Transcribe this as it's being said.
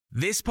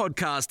This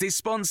podcast is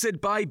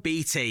sponsored by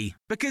BT,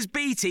 because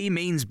BT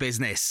means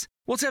business.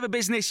 Whatever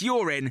business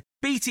you're in,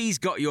 BT's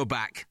got your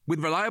back, with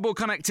reliable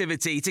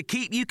connectivity to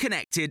keep you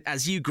connected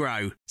as you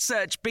grow.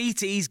 Search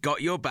BT's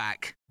got your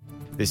back.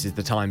 This is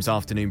the Times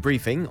afternoon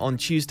briefing on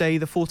Tuesday,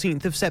 the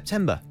 14th of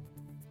September.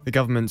 The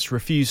government's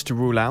refused to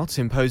rule out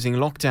imposing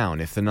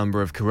lockdown if the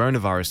number of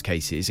coronavirus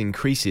cases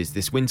increases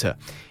this winter.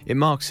 It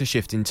marks a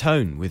shift in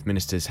tone, with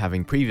ministers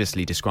having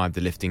previously described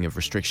the lifting of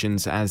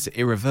restrictions as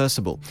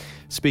irreversible.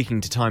 Speaking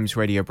to Times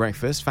Radio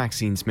Breakfast,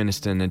 Vaccines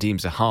Minister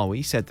Nadhim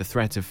Zahawi said the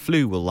threat of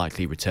flu will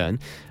likely return,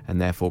 and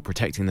therefore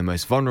protecting the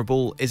most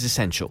vulnerable is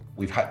essential.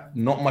 We've had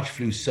not much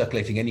flu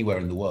circulating anywhere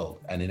in the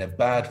world, and in a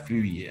bad flu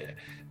year,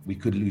 we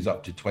could lose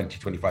up to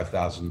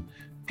 25,000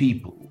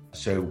 people.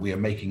 So we are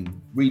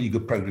making really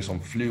good progress on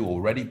flu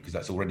already, because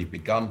that's already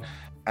begun.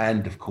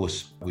 And of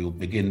course, we will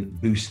begin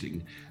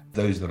boosting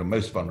those that are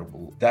most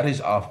vulnerable. That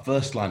is our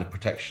first line of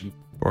protection.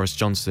 Boris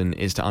Johnson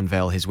is to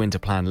unveil his winter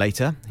plan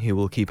later. He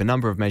will keep a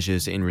number of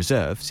measures in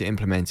reserve to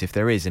implement if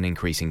there is an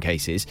increase in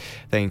cases.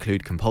 They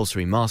include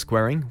compulsory mask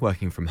wearing,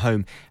 working from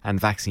home, and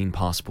vaccine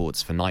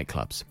passports for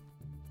nightclubs.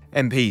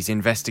 MPs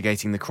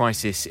investigating the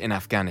crisis in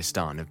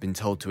Afghanistan have been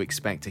told to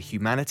expect a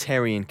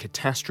humanitarian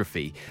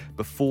catastrophe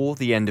before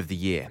the end of the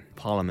year.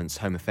 Parliament's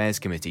Home Affairs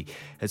Committee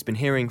has been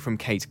hearing from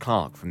Kate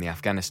Clark from the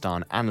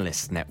Afghanistan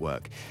Analysts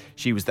Network.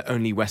 She was the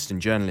only Western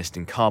journalist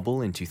in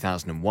Kabul in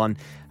 2001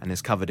 and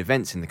has covered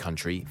events in the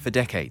country for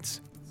decades.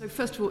 So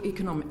first of all,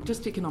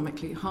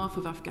 economically, half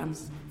of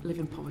Afghans live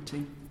in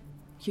poverty.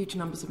 Huge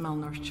numbers of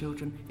malnourished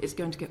children. It's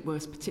going to get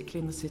worse, particularly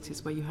in the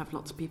cities where you have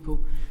lots of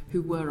people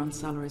who were on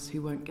salaries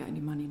who won't get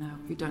any money now,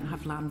 who don't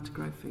have land to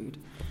grow food.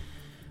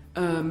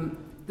 There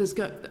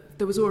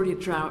was already a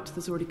drought,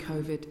 there's already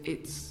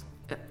COVID.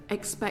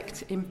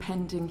 Expect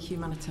impending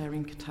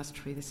humanitarian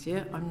catastrophe this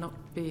year. I'm not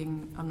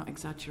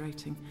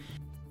exaggerating.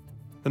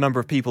 The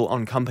number of people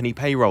on company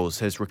payrolls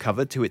has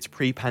recovered to its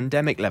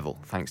pre-pandemic level,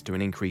 thanks to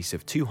an increase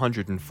of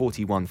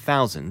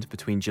 241,000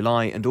 between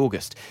July and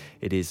August.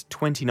 It is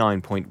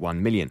 29.1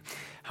 million.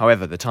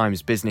 However, the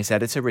Times business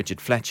editor Richard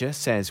Fletcher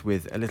says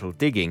with a little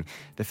digging,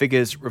 the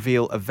figures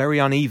reveal a very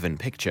uneven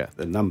picture.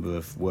 The number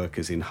of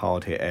workers in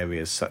hard-hit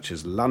areas such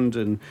as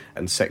London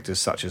and sectors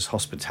such as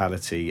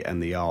hospitality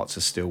and the arts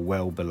are still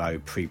well below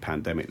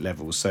pre-pandemic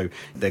levels. So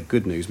they're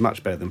good news,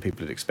 much better than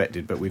people had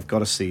expected, but we've got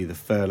to see the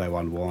furlough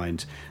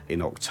unwind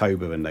in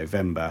October and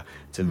November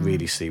to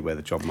really see where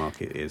the job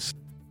market is.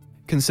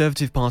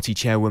 Conservative Party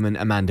chairwoman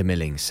Amanda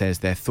Milling says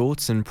their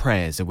thoughts and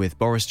prayers are with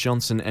Boris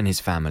Johnson and his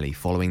family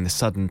following the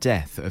sudden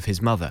death of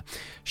his mother.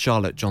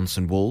 Charlotte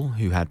Johnson-Wall,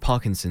 who had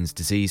Parkinson's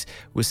disease,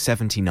 was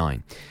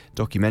 79.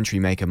 Documentary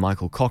maker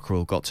Michael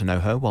Cockerell got to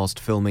know her whilst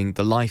filming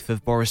The Life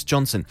of Boris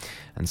Johnson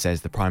and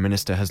says the Prime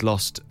Minister has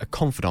lost a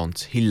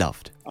confidant he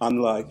loved.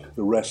 Unlike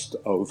the rest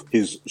of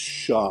his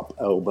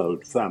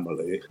sharp-elbowed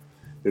family,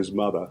 his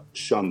mother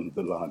shunned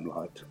the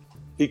limelight.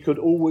 He could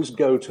always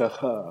go to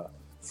her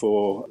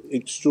for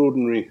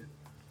extraordinary,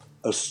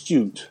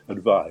 astute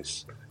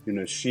advice. You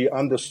know, she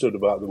understood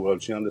about the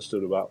world, she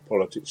understood about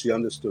politics, she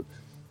understood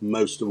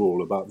most of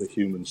all about the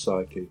human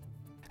psyche.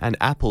 And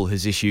Apple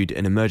has issued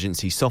an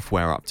emergency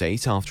software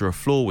update after a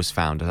flaw was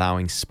found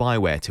allowing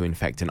spyware to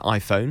infect an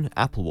iPhone,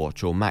 Apple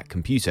Watch or Mac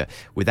computer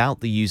without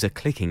the user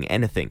clicking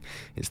anything.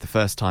 It's the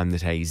first time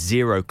that a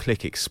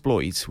zero-click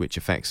exploit, which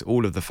affects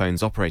all of the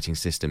phone's operating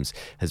systems,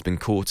 has been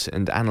caught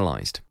and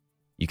analysed.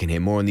 You can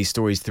hear more on these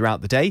stories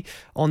throughout the day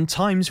on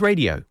Times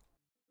Radio.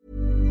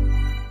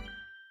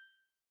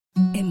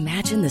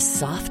 Imagine the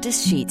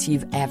softest sheets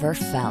you've ever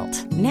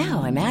felt.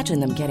 Now imagine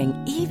them getting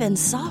even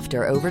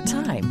softer over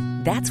time.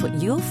 That's what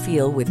you'll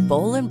feel with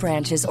Boll &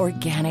 Branch's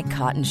organic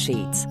cotton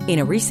sheets. In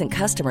a recent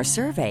customer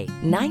survey,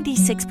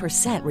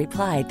 96%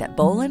 replied that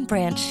Boll &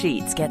 Branch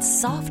sheets get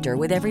softer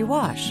with every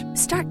wash.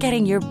 Start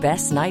getting your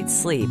best night's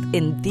sleep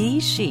in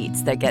these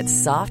sheets that get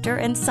softer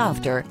and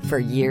softer for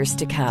years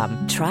to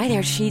come. Try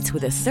their sheets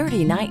with a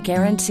 30-night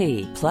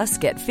guarantee. Plus,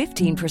 get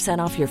 15%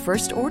 off your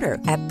first order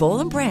at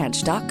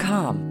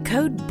bollandbranch.com.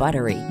 Code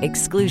BUTTERY.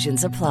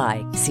 Exclusions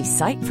apply. See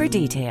site for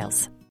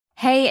details.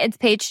 Hey, it's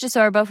Paige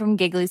DeSorbo from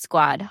Giggly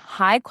Squad.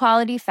 High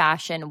quality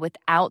fashion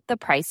without the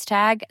price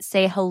tag.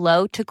 Say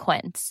hello to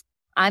Quince.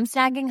 I'm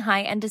snagging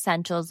high-end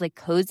essentials like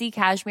cozy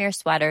cashmere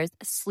sweaters,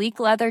 sleek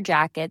leather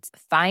jackets,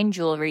 fine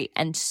jewelry,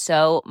 and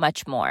so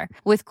much more.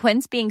 With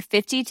Quince being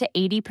 50 to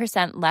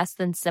 80% less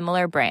than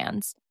similar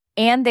brands.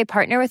 And they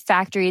partner with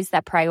factories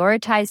that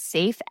prioritize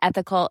safe,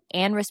 ethical,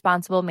 and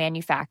responsible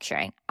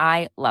manufacturing.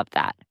 I love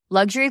that.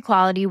 Luxury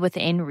quality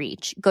within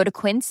reach. Go to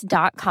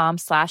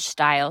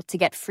quince.com/style to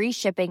get free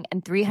shipping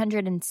and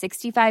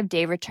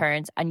 365-day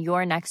returns on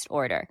your next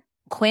order.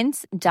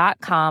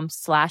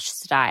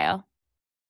 Quince.com/style.